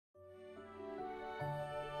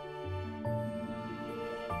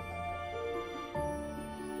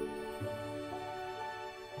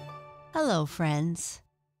Hello, friends,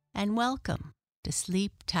 and welcome to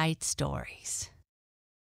Sleep Tight Stories.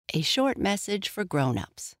 A short message for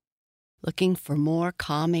grown-ups. Looking for more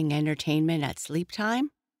calming entertainment at sleep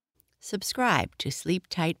time? Subscribe to Sleep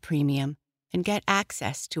Tight Premium and get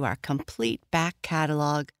access to our complete back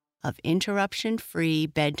catalog of interruption-free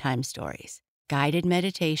bedtime stories, guided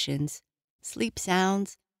meditations, sleep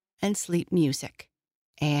sounds, and sleep music.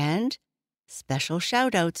 And special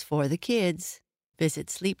shout-outs for the kids. Visit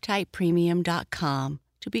sleeptightpremium.com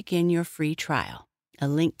to begin your free trial. A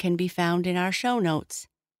link can be found in our show notes.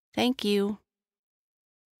 Thank you.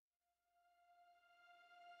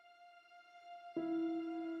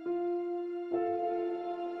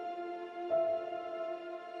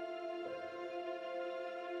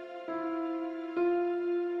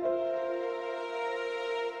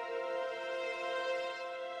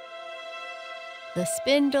 The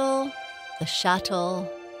Spindle, the Shuttle,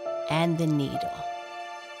 and the Needle.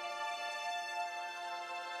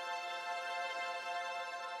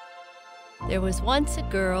 There was once a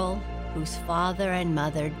girl whose father and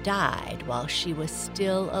mother died while she was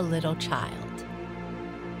still a little child.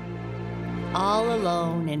 All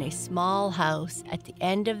alone in a small house at the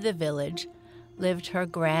end of the village lived her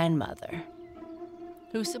grandmother,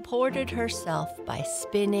 who supported herself by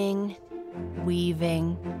spinning,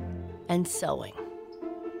 weaving, and sewing.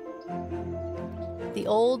 The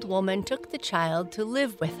old woman took the child to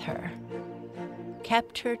live with her,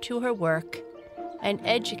 kept her to her work, and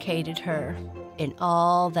educated her in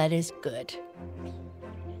all that is good.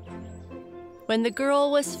 When the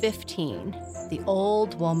girl was 15, the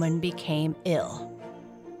old woman became ill.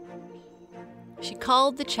 She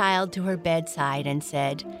called the child to her bedside and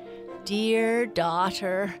said, "Dear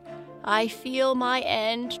daughter, I feel my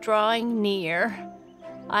end drawing near.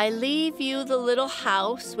 I leave you the little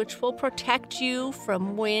house which will protect you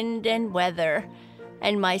from wind and weather,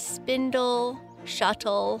 and my spindle,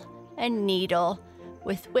 shuttle, and needle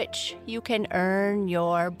with which you can earn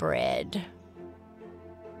your bread."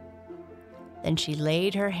 Then she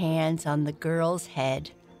laid her hands on the girl's head,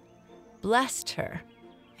 blessed her,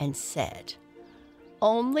 and said,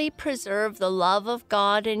 "Only preserve the love of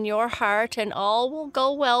God in your heart, and all will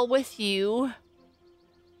go well with you."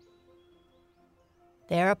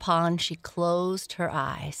 Thereupon she closed her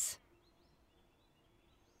eyes.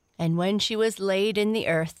 And when she was laid in the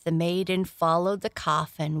earth, the maiden followed the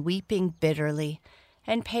coffin, weeping bitterly,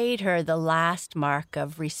 and paid her the last mark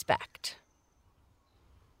of respect.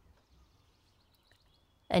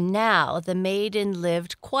 And now the maiden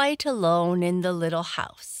lived quite alone in the little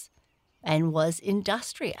house, and was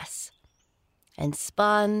industrious, and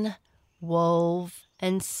spun, wove,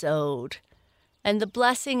 and sewed, and the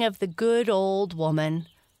blessing of the good old woman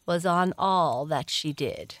was on all that she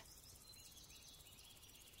did.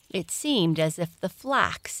 It seemed as if the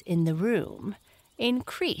flax in the room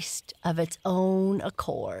increased of its own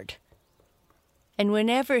accord. And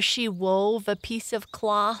whenever she wove a piece of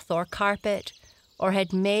cloth or carpet, or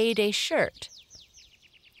had made a shirt,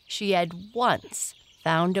 she at once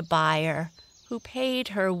found a buyer who paid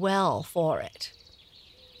her well for it,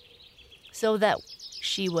 so that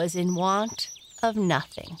she was in want of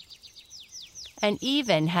nothing, and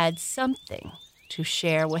even had something to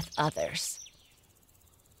share with others.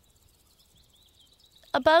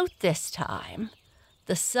 About this time,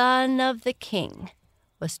 the son of the king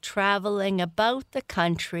was traveling about the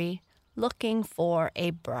country looking for a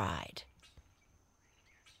bride.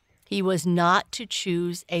 He was not to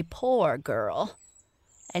choose a poor girl,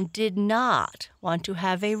 and did not want to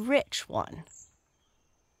have a rich one.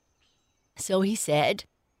 So he said,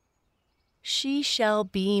 "She shall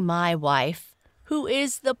be my wife, who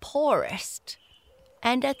is the poorest,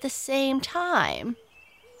 and at the same time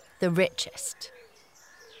the richest."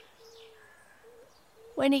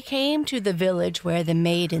 When he came to the village where the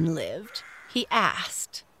maiden lived, he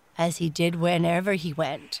asked, as he did whenever he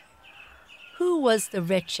went, who was the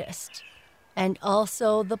richest and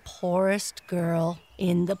also the poorest girl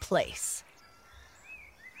in the place.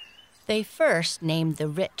 They first named the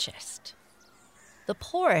richest. The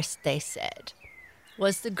poorest, they said,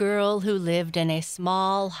 was the girl who lived in a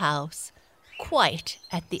small house quite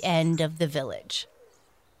at the end of the village.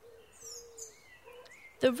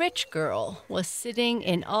 The rich girl was sitting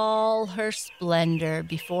in all her splendor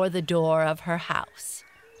before the door of her house,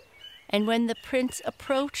 and when the prince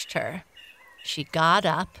approached her, she got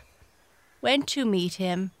up, went to meet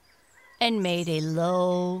him, and made a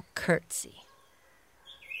low curtsy.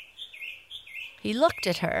 He looked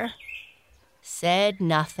at her, said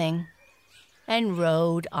nothing, and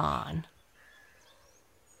rode on.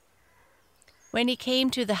 When he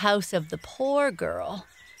came to the house of the poor girl,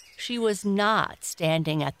 She was not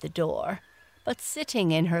standing at the door, but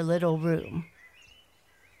sitting in her little room.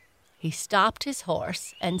 He stopped his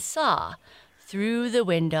horse and saw, through the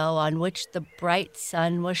window on which the bright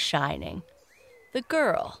sun was shining, the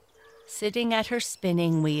girl sitting at her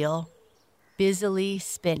spinning wheel, busily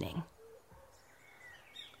spinning.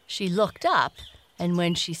 She looked up, and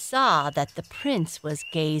when she saw that the prince was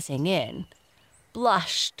gazing in,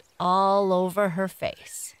 blushed all over her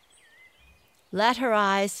face, let her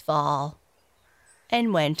eyes fall,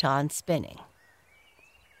 and went on spinning.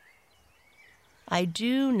 I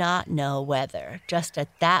do not know whether, just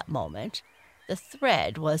at that moment, the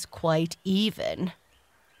thread was quite even,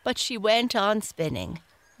 but she went on spinning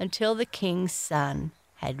until the king's son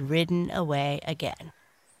had ridden away again.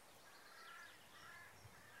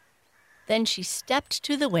 Then she stepped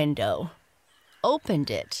to the window, opened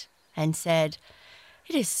it, and said,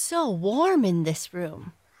 "It is so warm in this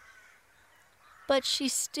room." But she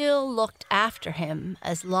still looked after him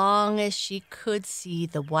as long as she could see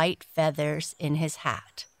the white feathers in his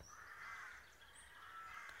hat.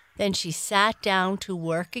 Then she sat down to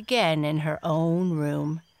work again in her own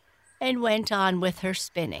room and went on with her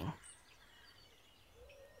spinning.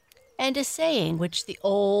 And a saying which the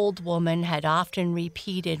old woman had often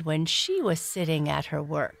repeated when she was sitting at her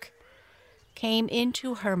work came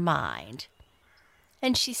into her mind,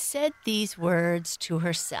 and she said these words to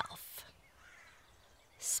herself: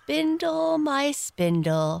 "Spindle, my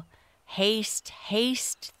spindle, haste,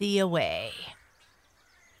 haste thee away.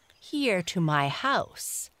 Here to my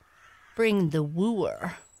house, bring the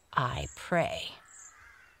wooer, I pray."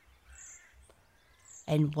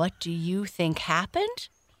 And what do you think happened?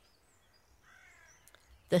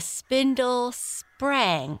 The spindle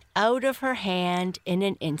sprang out of her hand in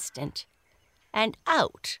an instant and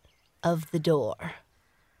out of the door.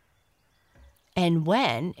 And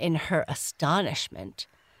when, in her astonishment,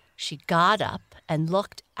 she got up and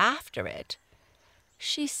looked after it,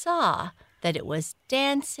 she saw that it was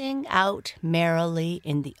dancing out merrily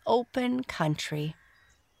in the open country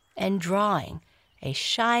and drawing a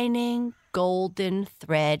shining golden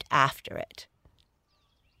thread after it.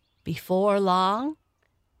 Before long,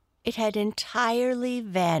 it had entirely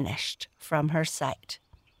vanished from her sight.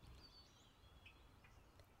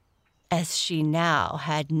 As she now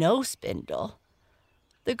had no spindle,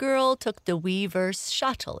 the girl took the weaver's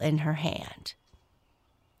shuttle in her hand,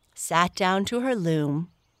 sat down to her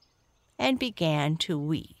loom, and began to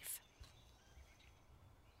weave.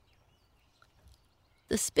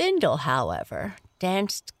 The spindle, however,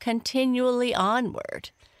 danced continually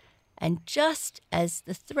onward, and just as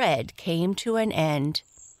the thread came to an end,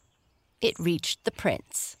 it reached the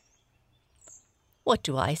prince. "What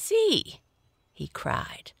do I see?" he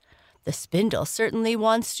cried. "The spindle certainly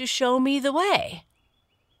wants to show me the way."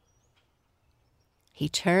 He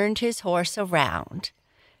turned his horse around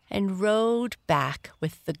and rode back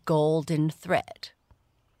with the golden thread.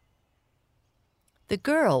 The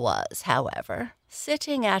girl was, however,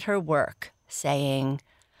 sitting at her work, saying,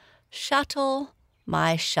 "Shuttle,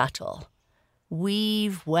 my shuttle,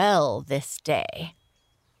 weave well this day,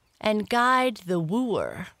 and guide the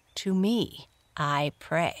wooer to me, I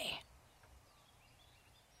pray."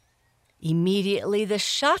 Immediately the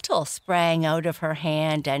shuttle sprang out of her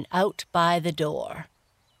hand and out by the door.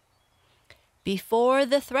 Before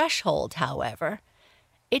the threshold, however,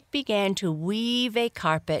 it began to weave a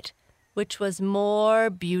carpet which was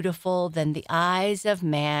more beautiful than the eyes of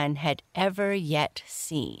man had ever yet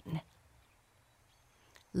seen.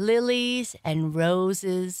 Lilies and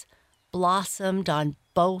roses blossomed on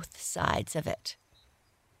both sides of it,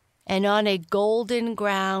 and on a golden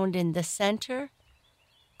ground in the center,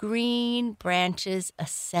 green branches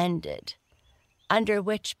ascended, under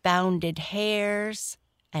which bounded hares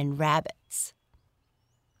and rabbits.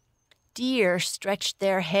 Deer stretched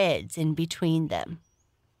their heads in between them.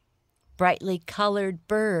 Brightly colored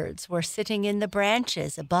birds were sitting in the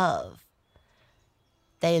branches above.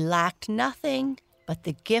 They lacked nothing but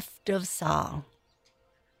the gift of song.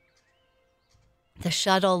 The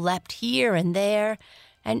shuttle leapt here and there,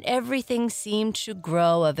 and everything seemed to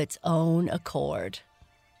grow of its own accord.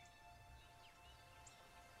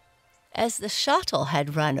 As the shuttle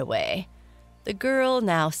had run away, the girl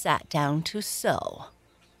now sat down to sew.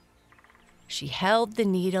 She held the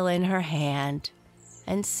needle in her hand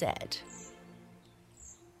and said,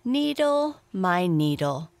 "Needle, my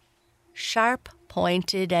needle,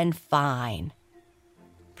 sharp-pointed and fine,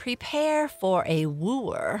 prepare for a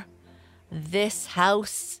wooer this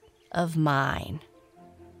house of mine."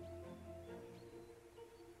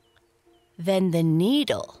 Then the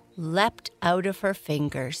needle leapt out of her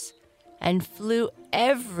fingers and flew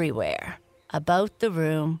everywhere about the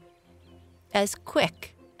room as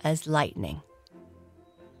quick as lightning.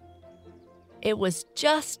 It was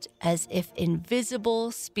just as if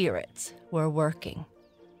invisible spirits were working.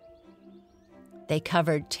 They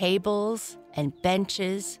covered tables and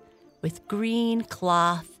benches with green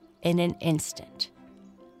cloth in an instant,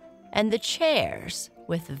 and the chairs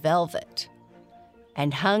with velvet,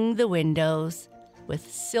 and hung the windows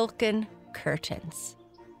with silken curtains.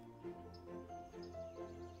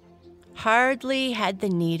 Hardly had the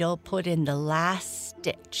needle put in the last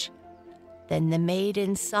stitch than the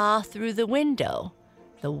maiden saw through the window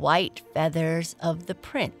the white feathers of the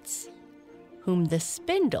prince, whom the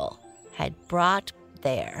spindle had brought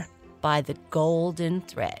there by the golden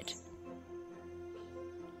thread.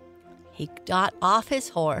 He got off his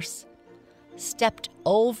horse, stepped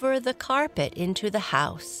over the carpet into the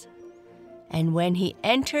house, and when he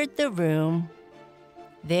entered the room,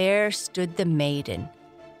 there stood the maiden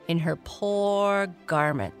in her poor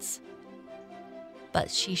garments,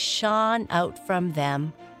 but she shone out from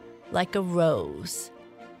them like a rose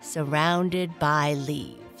surrounded by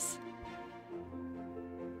leaves.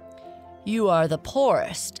 "You are the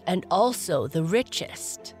poorest and also the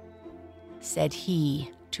richest," said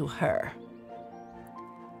he to her.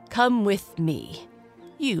 "Come with me,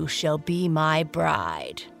 you shall be my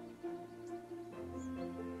bride."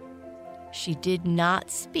 She did not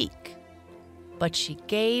speak, but she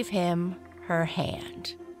gave him her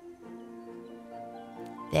hand.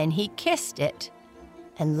 Then he kissed it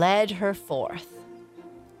and led her forth,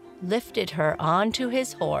 lifted her onto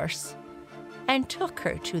his horse, and took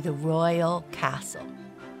her to the royal castle,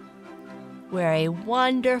 where a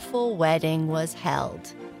wonderful wedding was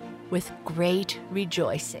held with great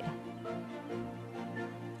rejoicing.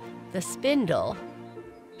 The spindle,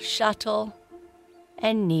 shuttle,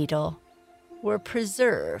 and needle were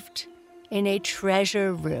preserved in a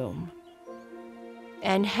treasure room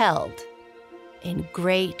and held in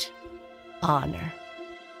great honor.